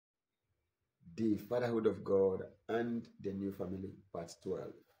The Fatherhood of God and the New Family, part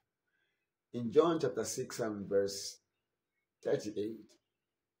 12. In John chapter 6 and verse 38,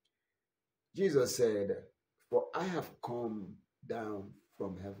 Jesus said, "For I have come down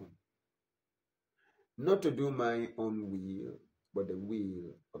from heaven, not to do my own will, but the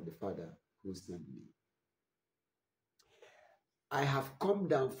will of the Father who sent me." I have come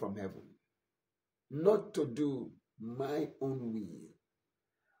down from heaven, not to do my own will,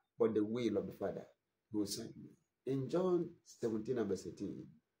 but the will of the Father who sent me. In John 17 and verse 18,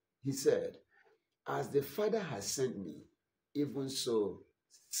 he said, "As the Father has sent me, even so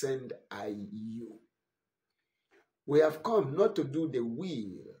send I you." We have come not to do the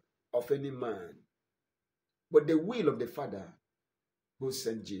will of any man, but the will of the Father who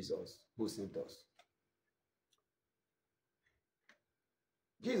sent Jesus, who sent us.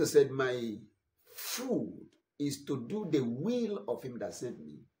 Jesus said, "My food is to do the will of him that sent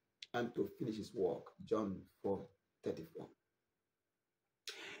me and to finish his work." John 4:34.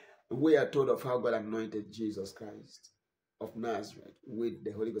 We are told of how God anointed Jesus Christ of Nazareth with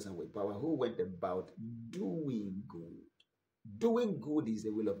the Holy Ghost and with power, who went about doing good. Doing good is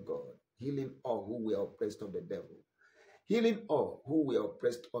the will of God, healing all who were oppressed of the devil. Healing all who were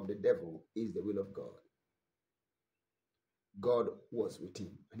oppressed of the devil is the will of God. God was with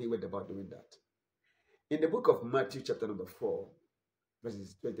him, and he went about doing that. In the book of Matthew, chapter number 4,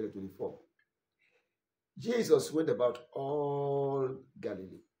 verses 20 to 24, Jesus went about all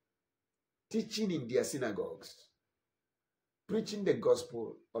Galilee, teaching in their synagogues, preaching the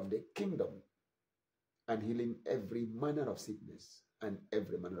gospel of the kingdom, and healing every manner of sickness and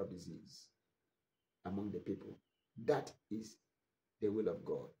every manner of disease among the people. That is the will of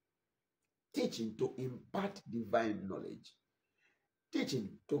God. Teaching to impart divine knowledge.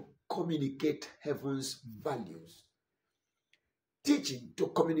 Teaching to communicate heaven's values. Teaching to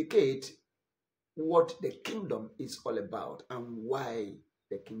communicate what the kingdom is all about and why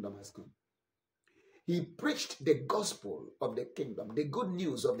the kingdom has come. He preached the gospel of the kingdom, the good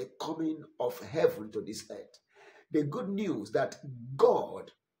news of the coming of heaven to this earth, the good news that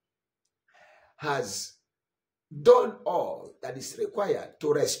God has done all that is required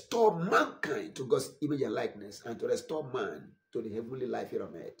to restore mankind to God's image and likeness and to restore man to the heavenly life here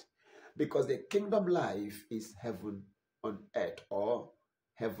on earth. Because the kingdom life is heaven on earth, or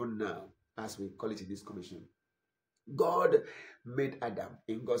heaven now, as we call it in this commission. God made Adam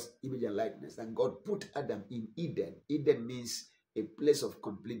in God's image and likeness, and God put Adam in Eden. Eden means a place of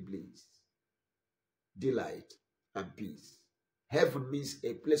complete bliss, delight, and peace. Heaven means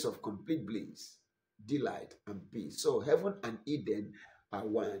a place of complete bliss, delight, and peace. So heaven and Eden are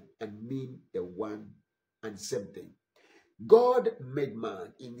one and mean the one and same thing. God made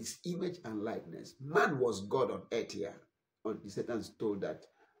man in his image and likeness. Man was God on earth here. Satan stole that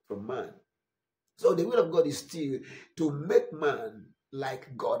from man. So the will of God is still to make man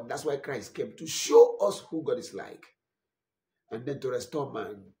like God. That's why Christ came, to show us who God is like. And then to restore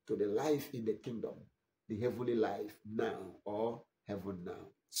man to the life in the kingdom, the heavenly life now, or heaven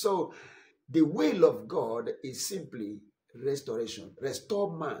now. So the will of God is simply restoration.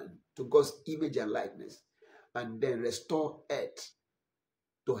 Restore man to God's image and likeness, and then restore earth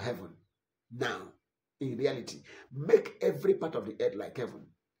to heaven now. In reality, make every part of the earth like heaven.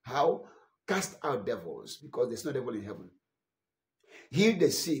 How? Cast out devils, because there's no devil in heaven. Heal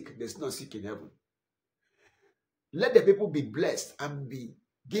the sick, there's no sick in heaven. Let the people be blessed and be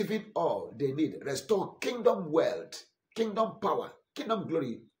given all they need. Restore kingdom wealth, kingdom power, kingdom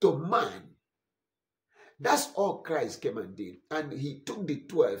glory to man. That's all Christ came and did. And he took the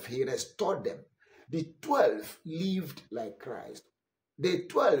 12, he restored them. The 12 lived like Christ. The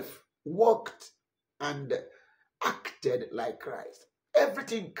 12 walked and acted like Christ.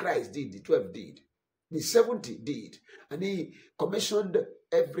 Everything Christ did, the 12 did. The 70 did. And he commissioned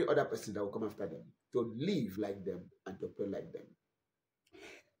every other person that will come after them to live like them and to pray like them.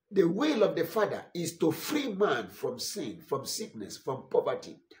 The will of the Father is to free man from sin, from sickness, from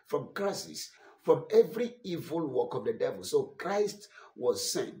poverty, from curses, from every evil work of the devil. So Christ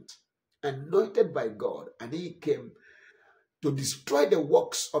was sent, anointed by God, and he came to destroy the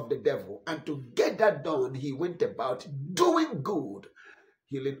works of the devil. And to get that done, he went about doing good,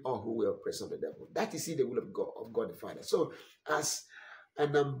 healing all who were oppressed of the devil. That is the will of God the Father. So as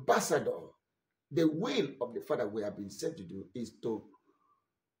an ambassador, the will of the Father we have been sent to do is to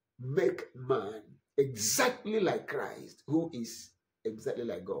make man exactly like Christ, who is exactly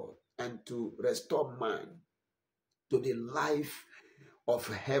like God, and to restore man to the life of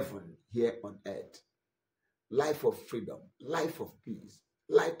heaven here on earth. Life of freedom, life of peace,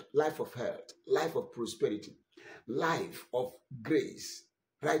 life of health, life of prosperity, life of grace,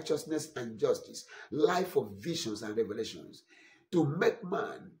 righteousness and justice, life of visions and revelations, to make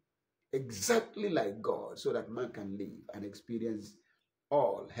man exactly like God so that man can live and experience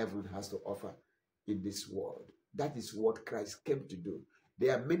all heaven has to offer in this world. That is what Christ came to do.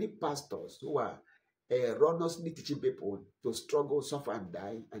 There are many pastors who are erroneously teaching people to struggle, suffer, and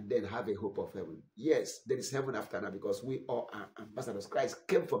die, and then have a hope of heaven. Yes, there is heaven after now because we all are ambassadors. Christ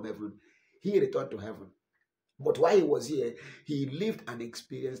came from heaven. He returned to heaven. But while he was here, he lived and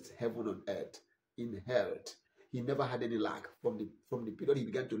experienced heaven on earth in health. He never had any lack. From the period he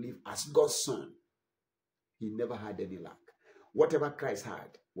began to live as God's son, he never had any lack. Whatever Christ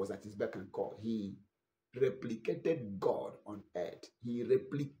had was at his beck and call. He replicated God on earth. He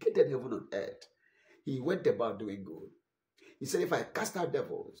replicated heaven on earth. He went about doing good. He said, if I cast out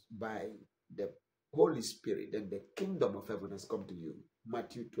devils by the Holy Spirit, then the kingdom of heaven has come to you.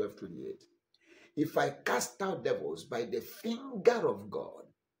 Matthew 12:28. If I cast out devils by the finger of God,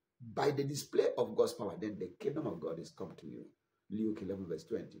 by the display of God's power, then the kingdom of God is come to you. Luke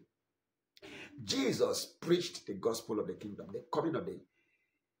 11:20. Jesus preached the gospel of the kingdom, the coming of the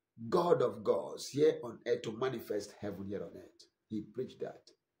God of gods here on earth to manifest heaven here on earth. He preached that,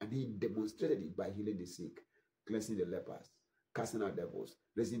 and he demonstrated it by healing the sick, cleansing the lepers, casting out devils,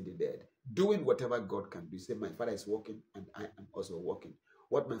 raising the dead, doing whatever God can do. He said, my Father is working, and I am also working.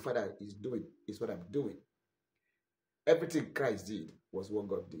 What my Father is doing is what I'm doing. Everything Christ did was what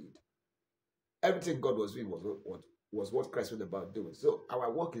God did. Everything God was doing was what Christ was about doing. So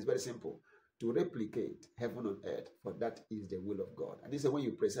our work is very simple. To replicate heaven on earth, for that is the will of God. And this is when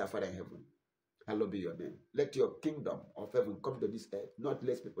you pray, say, our Father in heaven, hallowed be your name. Let your kingdom of heaven come to this earth. Not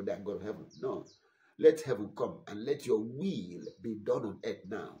let people die and go to heaven. No. Let heaven come and let your will be done on earth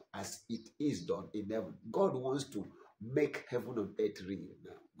now as it is done in heaven. God wants to make heaven on earth real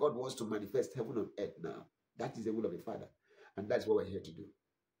now. God wants to manifest heaven on earth now. That is the will of the Father. And that's what we're here to do.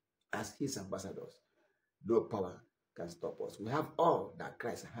 As his ambassadors, no power can stop us. We have all that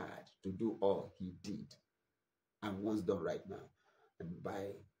Christ had to do all he did and wants done right now. And by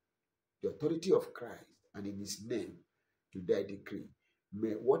the authority of Christ and in his name, today I decree,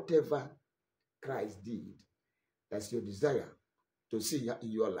 may whatever Christ did, that's your desire to see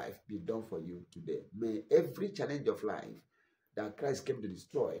in your life, be done for you today. May every challenge of life that Christ came to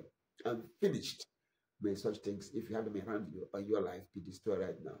destroy and finished, may such things, if you have them around you or your life, be destroyed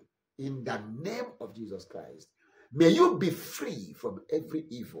right now. In the name of Jesus Christ, may you be free from every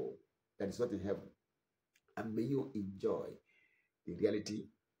evil that is not in heaven. And may you enjoy the reality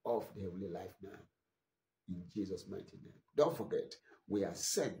of the heavenly life now. In Jesus' mighty name. Don't forget, we are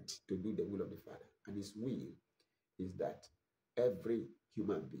sent to do the will of the Father. And his will is that every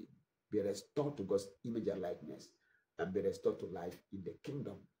human being be restored to God's image and likeness and be restored to life in the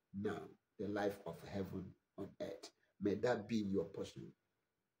kingdom now, the life of heaven on earth. May that be your portion.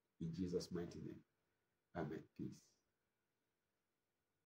 In Jesus' mighty name. Amen. Peace.